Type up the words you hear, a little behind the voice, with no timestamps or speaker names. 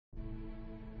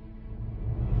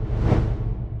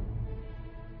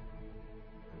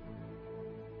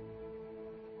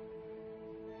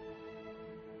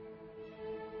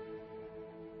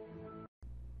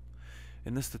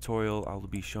In this tutorial, I'll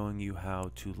be showing you how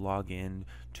to log in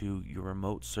to your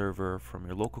remote server from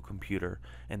your local computer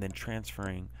and then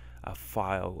transferring a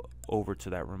file over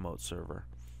to that remote server.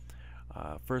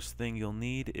 First thing you'll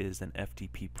need is an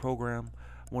FTP program.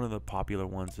 One of the popular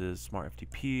ones is Smart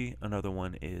FTP, another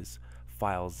one is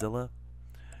FileZilla.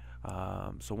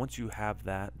 So once you have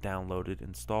that downloaded,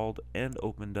 installed, and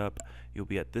opened up, you'll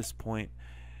be at this point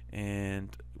and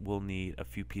we'll need a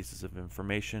few pieces of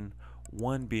information.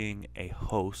 One being a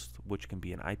host, which can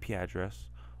be an IP address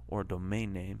or a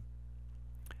domain name,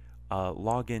 a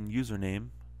login username,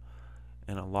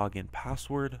 and a login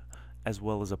password, as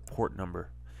well as a port number.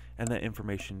 And that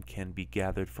information can be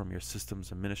gathered from your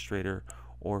systems administrator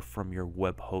or from your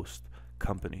web host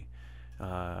company.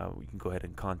 You can go ahead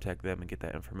and contact them and get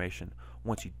that information.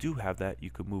 Once you do have that, you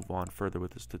can move on further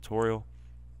with this tutorial.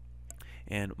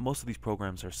 And most of these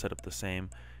programs are set up the same,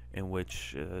 in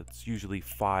which it's usually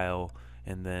file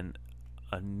and then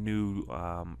a new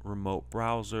remote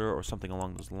browser or something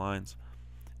along those lines,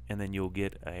 and then you'll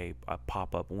get a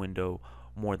pop-up window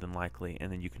more than likely,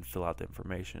 and then you can fill out the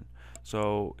information.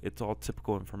 So it's all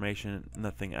typical information,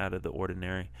 nothing out of the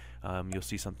ordinary. You'll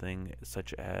see something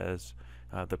such as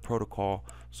the protocol,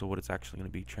 so what it's actually going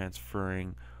to be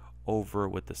transferring over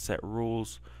with the set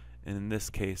rules. In this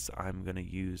case, I'm going to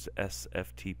use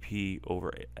SFTP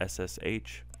over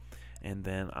SSH, and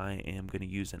then I am going to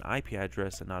use an IP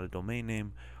address and not a domain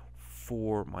name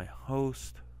for my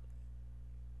host.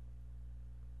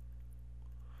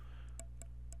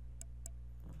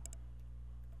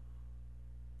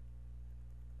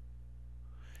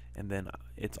 And then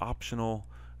it's optional.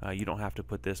 You don't have to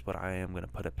put this, but I am going to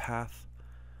put a path.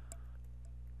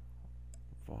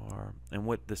 And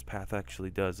what this path actually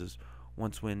does is,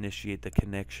 once we initiate the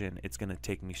connection, it's going to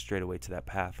take me straight away to that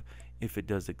path if it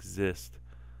does exist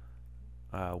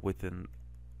within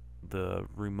the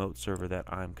remote server that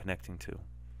I'm connecting to.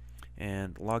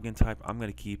 And login type, I'm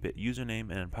going to keep it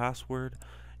username and password.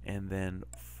 And then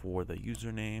for the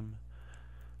username,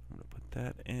 I'm going to put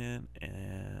that in,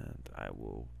 and I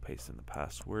will paste in the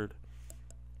password.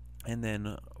 And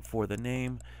then for the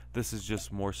name, this is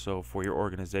just more so for your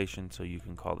organization, so you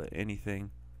can call it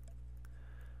anything.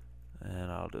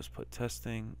 And I'll just put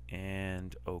testing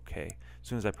and OK. As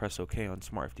soon as I press OK on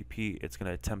Smart FTP, it's going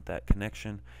to attempt that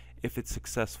connection. If it's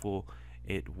successful,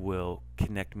 it will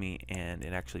connect me and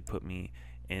it actually put me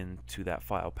into that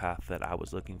file path that I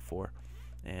was looking for.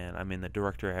 And I'm in the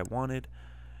directory I wanted,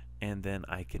 and then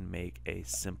I can make a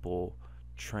simple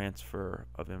transfer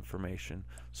of information.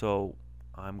 So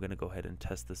I'm going to go ahead and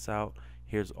test this out.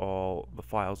 Here's all the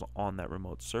files on that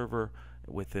remote server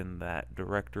within that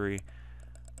directory.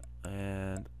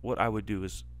 And what I would do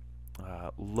is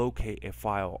locate a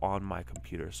file on my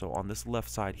computer. So on this left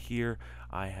side here,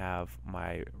 I have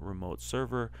my remote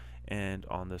server, and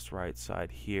on this right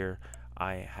side here,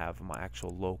 I have my actual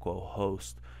local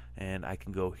host. And I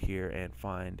can go here and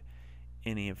find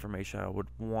any information I would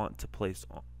want to place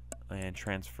and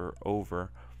transfer over.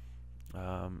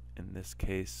 In this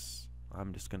case,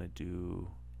 I'm just going to do,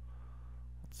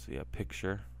 let's see, a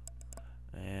picture,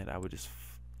 and I would just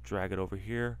drag it over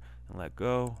here and let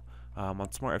go.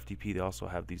 On Smart FTP, they also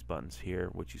have these buttons here,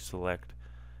 which you select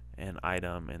an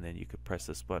item, and then you could press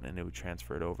this button and it would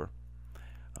transfer it over.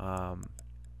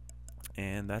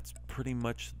 And that's pretty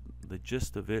much the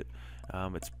gist of it.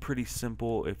 It's pretty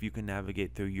simple if you can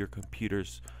navigate through your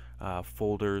computer's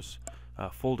folders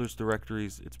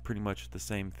directories. It's pretty much the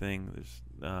same thing.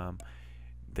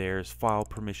 There's file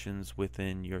permissions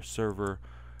within your server,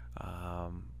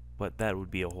 but that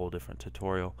would be a whole different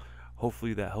tutorial.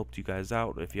 Hopefully that helped you guys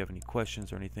out. If you have any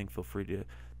questions or anything, feel free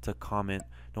to comment.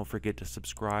 Don't forget to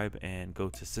subscribe and go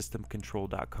to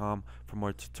systemcontrol.com for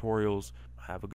more tutorials. Have a good